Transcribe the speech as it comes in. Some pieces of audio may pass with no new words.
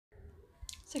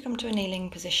So come to a kneeling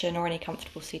position or any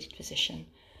comfortable seated position.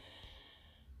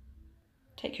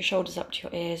 Take your shoulders up to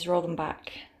your ears, roll them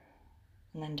back,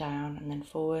 and then down, and then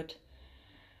forward,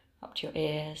 up to your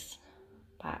ears,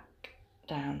 back,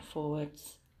 down,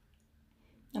 forwards.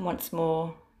 And once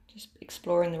more, just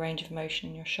exploring the range of motion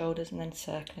in your shoulders and then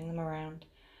circling them around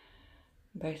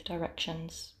in both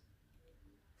directions.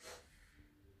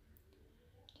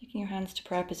 Taking your hands to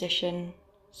prayer position,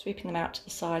 sweeping them out to the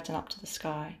sides and up to the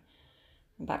sky,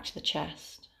 and back to the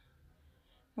chest.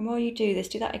 And while you do this,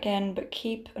 do that again, but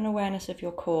keep an awareness of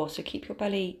your core. So keep your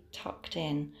belly tucked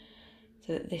in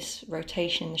so that this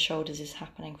rotation in the shoulders is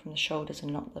happening from the shoulders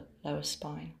and not the lower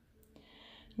spine.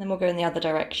 And then we'll go in the other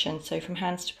direction. So from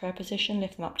hands to prayer position,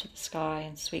 lift them up to the sky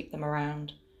and sweep them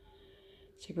around.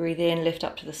 So breathe in, lift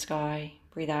up to the sky.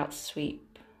 Breathe out,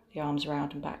 sweep the arms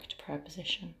around and back to prayer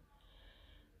position.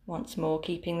 Once more,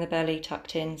 keeping the belly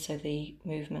tucked in, so the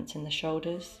movement's in the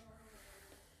shoulders.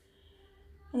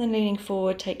 And then leaning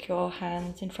forward, take your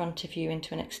hands in front of you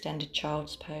into an extended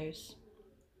child's pose.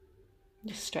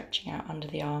 Just stretching out under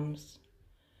the arms.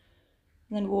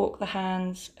 And then walk the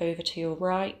hands over to your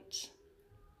right,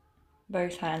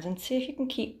 both hands, and see if you can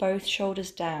keep both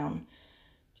shoulders down.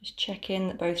 Just check in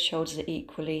that both shoulders are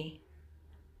equally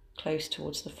close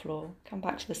towards the floor. Come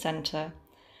back to the center,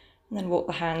 and then walk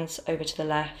the hands over to the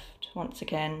left, once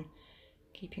again,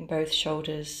 keeping both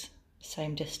shoulders the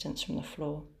same distance from the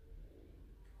floor.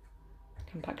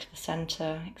 Come back to the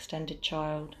center, extended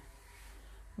child,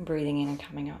 and breathing in and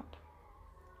coming up.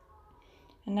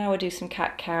 And now we'll do some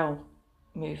cat-cow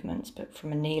movements, but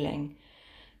from a kneeling.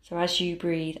 So as you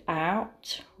breathe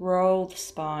out, roll the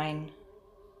spine,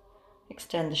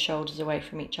 extend the shoulders away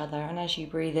from each other, and as you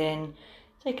breathe in,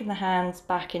 taking the hands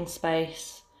back in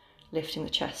space, lifting the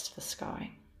chest to the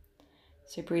sky.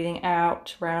 So breathing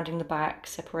out, rounding the back,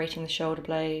 separating the shoulder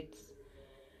blades.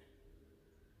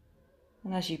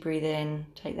 And as you breathe in,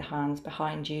 take the hands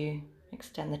behind you,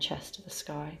 extend the chest to the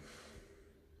sky.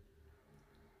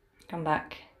 Come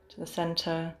back to the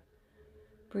center.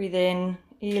 Breathe in,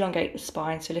 elongate the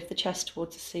spine, so lift the chest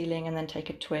towards the ceiling and then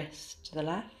take a twist to the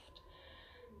left.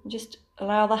 And just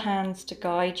allow the hands to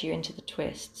guide you into the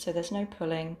twist, so there's no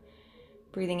pulling.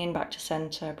 Breathing in back to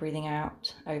center, breathing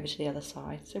out over to the other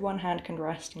side. So one hand can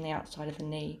rest on the outside of the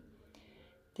knee.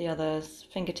 The other's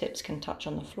fingertips can touch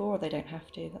on the floor, they don't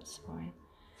have to, that's fine.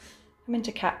 Come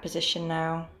into cat position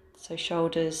now, so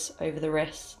shoulders over the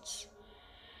wrists.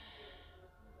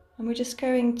 And we're just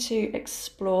going to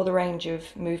explore the range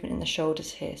of movement in the shoulders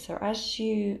here. So as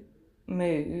you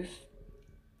move,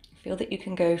 feel that you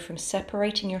can go from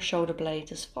separating your shoulder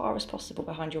blades as far as possible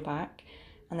behind your back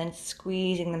and then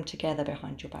squeezing them together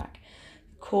behind your back.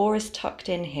 The core is tucked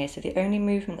in here, so the only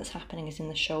movement that's happening is in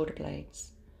the shoulder blades.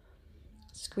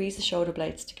 Squeeze the shoulder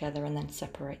blades together and then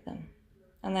separate them.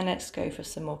 And then let's go for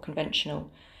some more conventional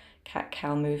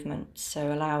cat-cow movements,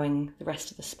 so allowing the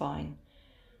rest of the spine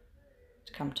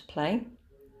to come to play,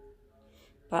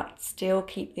 but still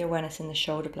keep the awareness in the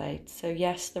shoulder blades. So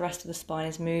yes, the rest of the spine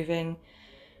is moving,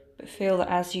 but feel that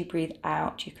as you breathe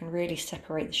out, you can really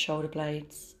separate the shoulder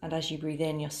blades, and as you breathe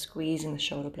in, you're squeezing the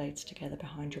shoulder blades together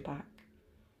behind your back.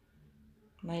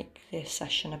 Make this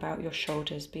session about your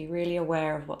shoulders. Be really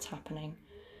aware of what's happening.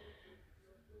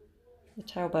 The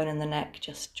tailbone and the neck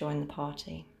just join the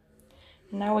party.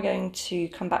 Now we're going to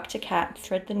come back to cat,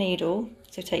 thread the needle.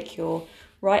 So take your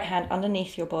right hand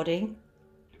underneath your body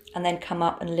and then come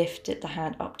up and lift the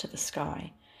hand up to the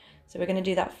sky. So we're going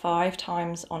to do that 5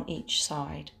 times on each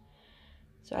side.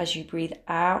 So as you breathe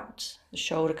out, the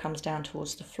shoulder comes down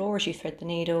towards the floor as you thread the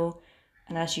needle,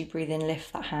 and as you breathe in,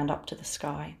 lift that hand up to the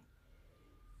sky.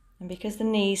 And because the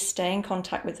knees stay in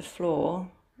contact with the floor,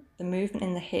 the movement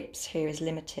in the hips here is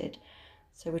limited.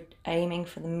 So we're aiming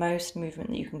for the most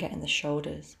movement that you can get in the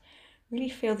shoulders. Really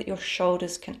feel that your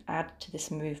shoulders can add to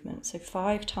this movement. So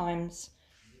 5 times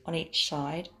on each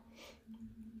side.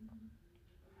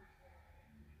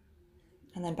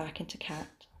 And then back into cat.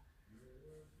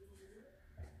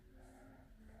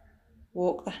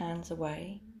 Walk the hands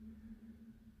away.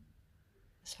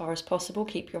 As far as possible,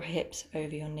 keep your hips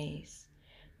over your knees.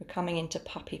 We're coming into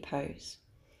puppy pose.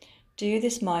 Do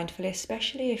this mindfully,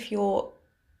 especially if you're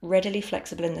readily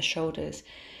flexible in the shoulders.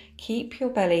 Keep your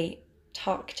belly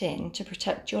tucked in to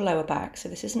protect your lower back. So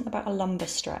this isn't about a lumbar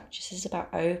stretch. This is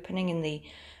about opening in the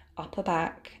upper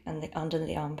back and under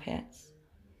the armpits.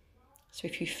 So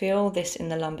if you feel this in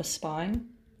the lumbar spine,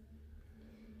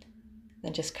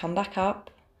 then just come back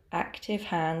up, active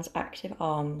hands, active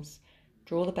arms,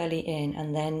 draw the belly in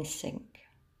and then sink.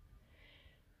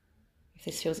 If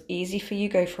this feels easy for you,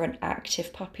 go for an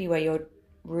active puppy where you're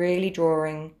really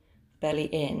drawing belly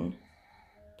in,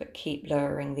 but keep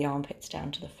lowering the armpits down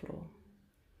to the floor.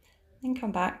 Then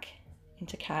come back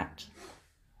into cat.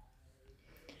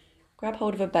 Grab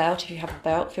hold of a belt. If you have a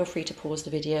belt, feel free to pause the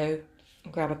video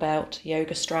and grab a belt,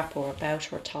 yoga strap or a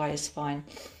belt or a tie is fine.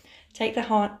 Take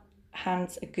the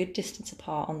hands a good distance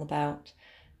apart on the belt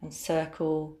and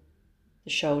circle the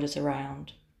shoulders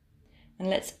around. And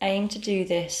let's aim to do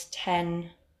this 10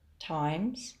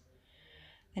 times.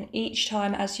 And each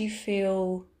time as you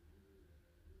feel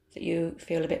that you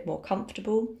feel a bit more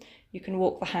comfortable, you can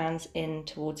walk the hands in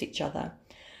towards each other.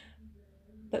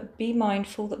 But be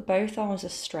mindful that both arms are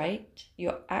straight.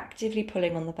 You're actively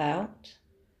pulling on the belt.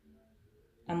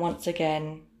 And once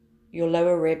again, your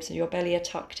lower ribs and your belly are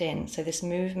tucked in. So this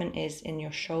movement is in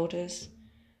your shoulders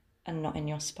and not in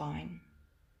your spine.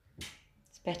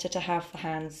 It's better to have the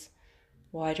hands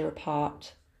wider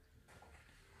apart,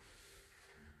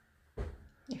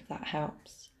 if that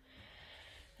helps.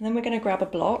 And then we're going to grab a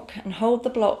block and hold the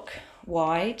block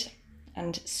wide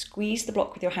and squeeze the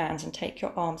block with your hands and take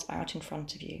your arms out in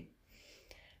front of you.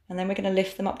 And then we're going to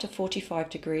lift them up to 45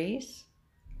 degrees.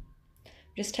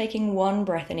 Just taking one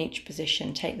breath in each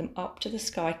position, take them up to the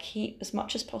sky, keep as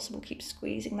much as possible, keep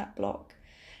squeezing that block.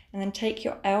 And then take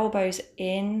your elbows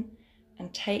in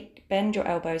and bend your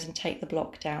elbows and take the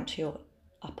block down to your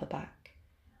upper back.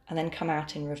 And then come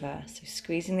out in reverse. So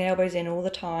squeezing the elbows in all the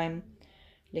time,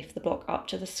 lift the block up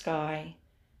to the sky,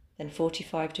 then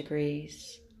 45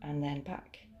 degrees, and then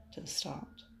back to the start.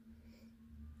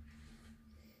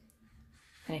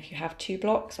 And if you have 2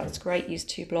 blocks, that's great, use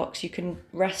 2 blocks. You can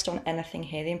rest on anything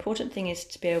here. The important thing is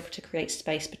to be able to create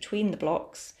space between the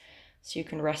blocks so you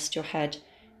can rest your head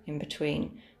in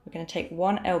between. We're going to take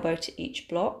one elbow to each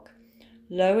block,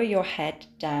 lower your head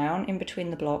down in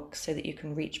between the blocks so that you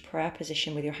can reach prayer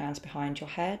position with your hands behind your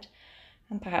head,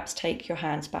 and perhaps take your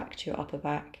hands back to your upper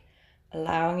back,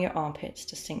 allowing your armpits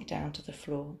to sink down to the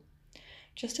floor.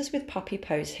 Just as with puppy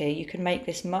pose here, you can make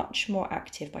this much more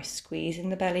active by squeezing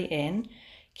the belly in,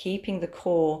 keeping the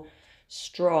core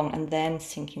strong, and then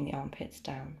sinking the armpits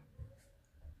down.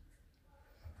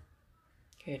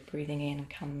 Good, breathing in and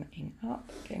coming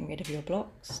up, getting rid of your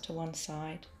blocks to one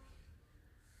side.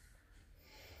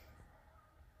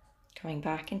 Coming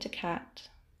back into cat.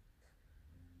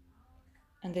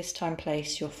 And this time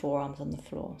place your forearms on the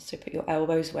floor. So put your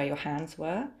elbows where your hands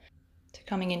were. So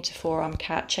coming into forearm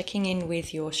cat, checking in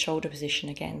with your shoulder position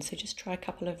again. So just try a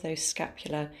couple of those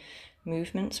scapular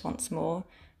movements once more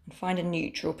and find a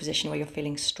neutral position where you're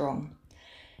feeling strong.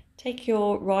 Take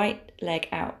your right leg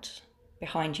out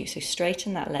behind you, so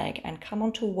straighten that leg and come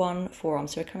onto one forearm.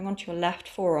 So we're coming onto your left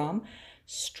forearm,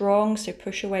 strong, so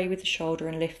push away with the shoulder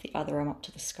and lift the other arm up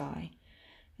to the sky.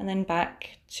 And then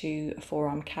back to a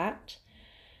forearm cat.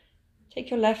 Take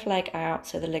your left leg out,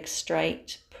 so the leg's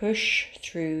straight, push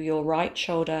through your right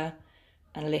shoulder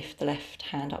and lift the left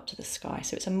hand up to the sky.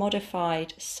 So it's a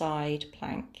modified side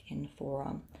plank in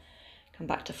forearm. Come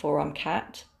back to forearm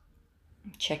cat.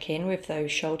 Check in with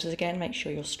those shoulders again, make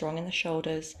sure you're strong in the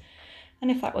shoulders.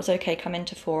 And if that was okay, come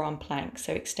into forearm plank.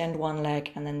 So extend one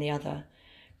leg and then the other.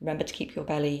 Remember to keep your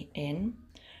belly in.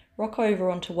 Rock over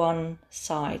onto one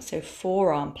side, so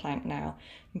forearm plank now.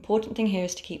 Important thing here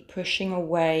is to keep pushing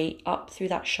away up through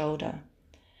that shoulder.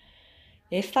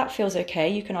 If that feels okay,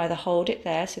 you can either hold it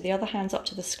there, so the other hand's up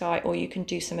to the sky, or you can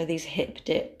do some of these hip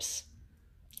dips.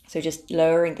 So just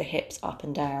lowering the hips up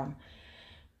and down,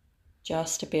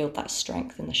 just to build that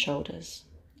strength in the shoulders.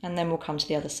 And then we'll come to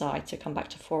the other side. So come back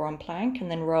to forearm plank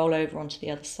and then roll over onto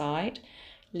the other side.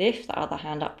 Lift that other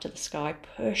hand up to the sky,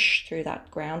 push through that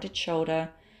grounded shoulder.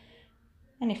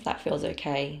 And if that feels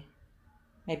okay,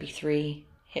 maybe 3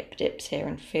 hip dips here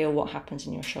and feel what happens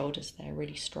in your shoulders. They're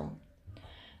really strong.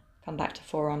 Come back to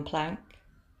forearm plank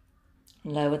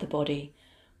and lower the body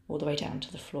all the way down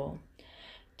to the floor.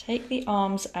 Take the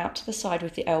arms out to the side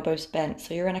with the elbows bent,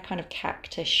 so you're in a kind of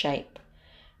cactus shape,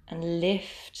 and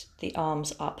lift the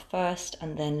arms up first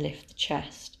and then lift the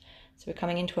chest. So we're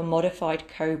coming into a modified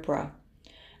cobra,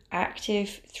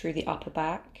 active through the upper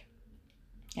back.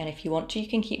 And if you want to, you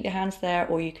can keep your hands there,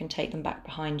 or you can take them back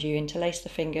behind you, interlace the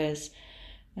fingers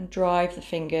and drive the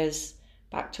fingers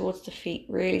back towards the feet.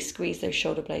 Really squeeze those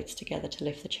shoulder blades together to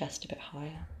lift the chest a bit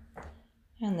higher.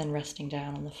 And then resting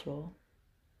down on the floor.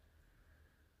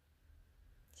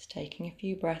 Just taking a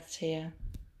few breaths here.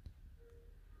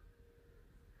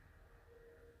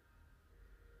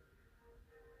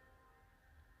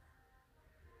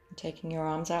 And taking your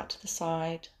arms out to the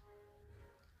side.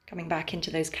 Coming back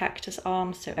into those cactus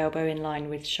arms, so elbow in line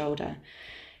with shoulder.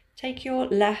 Take your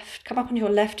left, come up on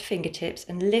your left fingertips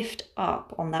and lift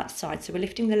up on that side. So we're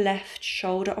lifting the left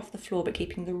shoulder off the floor, but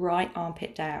keeping the right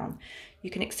armpit down. You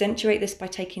can accentuate this by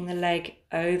taking the leg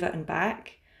over and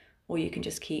back, or you can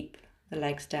just keep the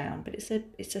legs down. But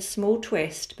it's a small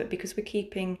twist, but because we're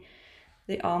keeping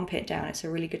the armpit down, it's a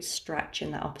really good stretch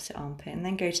in that opposite armpit. And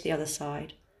then go to the other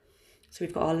side. So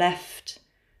we've got our left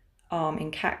arm in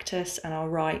cactus and our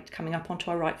right coming up onto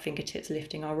our right fingertips,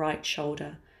 lifting our right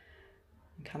shoulder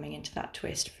and coming into that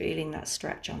twist, feeling that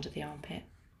stretch under the armpit.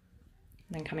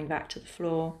 And then coming back to the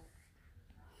floor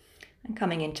and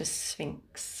coming into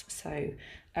Sphinx. So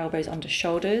elbows under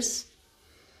shoulders.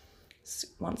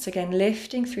 Once again,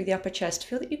 lifting through the upper chest.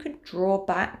 Feel that you could draw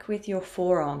back with your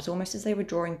forearms, almost as they were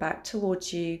drawing back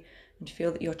towards you, and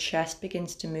feel that your chest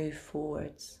begins to move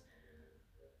forwards.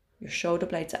 Your shoulder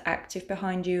blades are active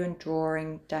behind you and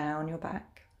drawing down your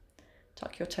back.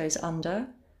 Tuck your toes under,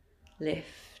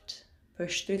 lift,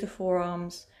 push through the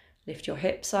forearms, lift your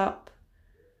hips up,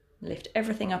 lift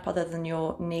everything up other than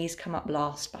your knees come up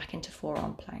last, back into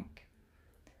forearm plank.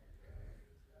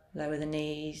 Lower the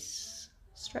knees,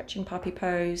 stretch in puppy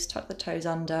pose, tuck the toes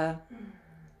under,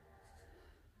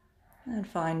 and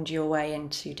find your way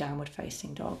into downward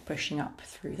facing dog, pushing up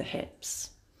through the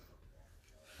hips.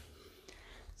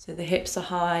 So the hips are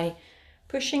high,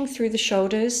 pushing through the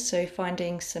shoulders, so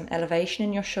finding some elevation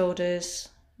in your shoulders,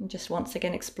 and just once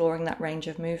again exploring that range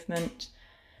of movement,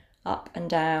 up and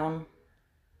down.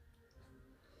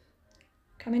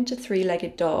 Come into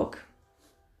three-legged dog.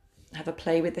 Have a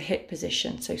play with the hip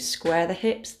position, so square the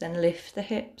hips, then lift the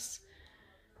hips.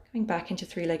 Coming back into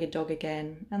three-legged dog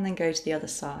again, and then go to the other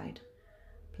side.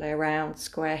 Play around,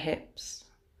 square hips,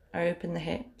 open the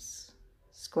hips,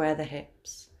 square the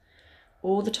hips.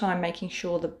 All the time making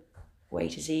sure the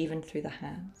weight is even through the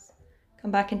hands. Come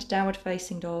back into downward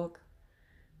facing dog,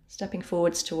 stepping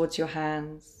forwards towards your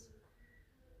hands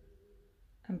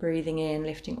and breathing in,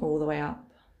 lifting all the way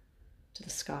up to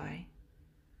the sky.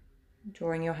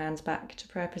 Drawing your hands back to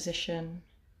prayer position.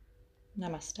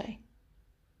 Namaste.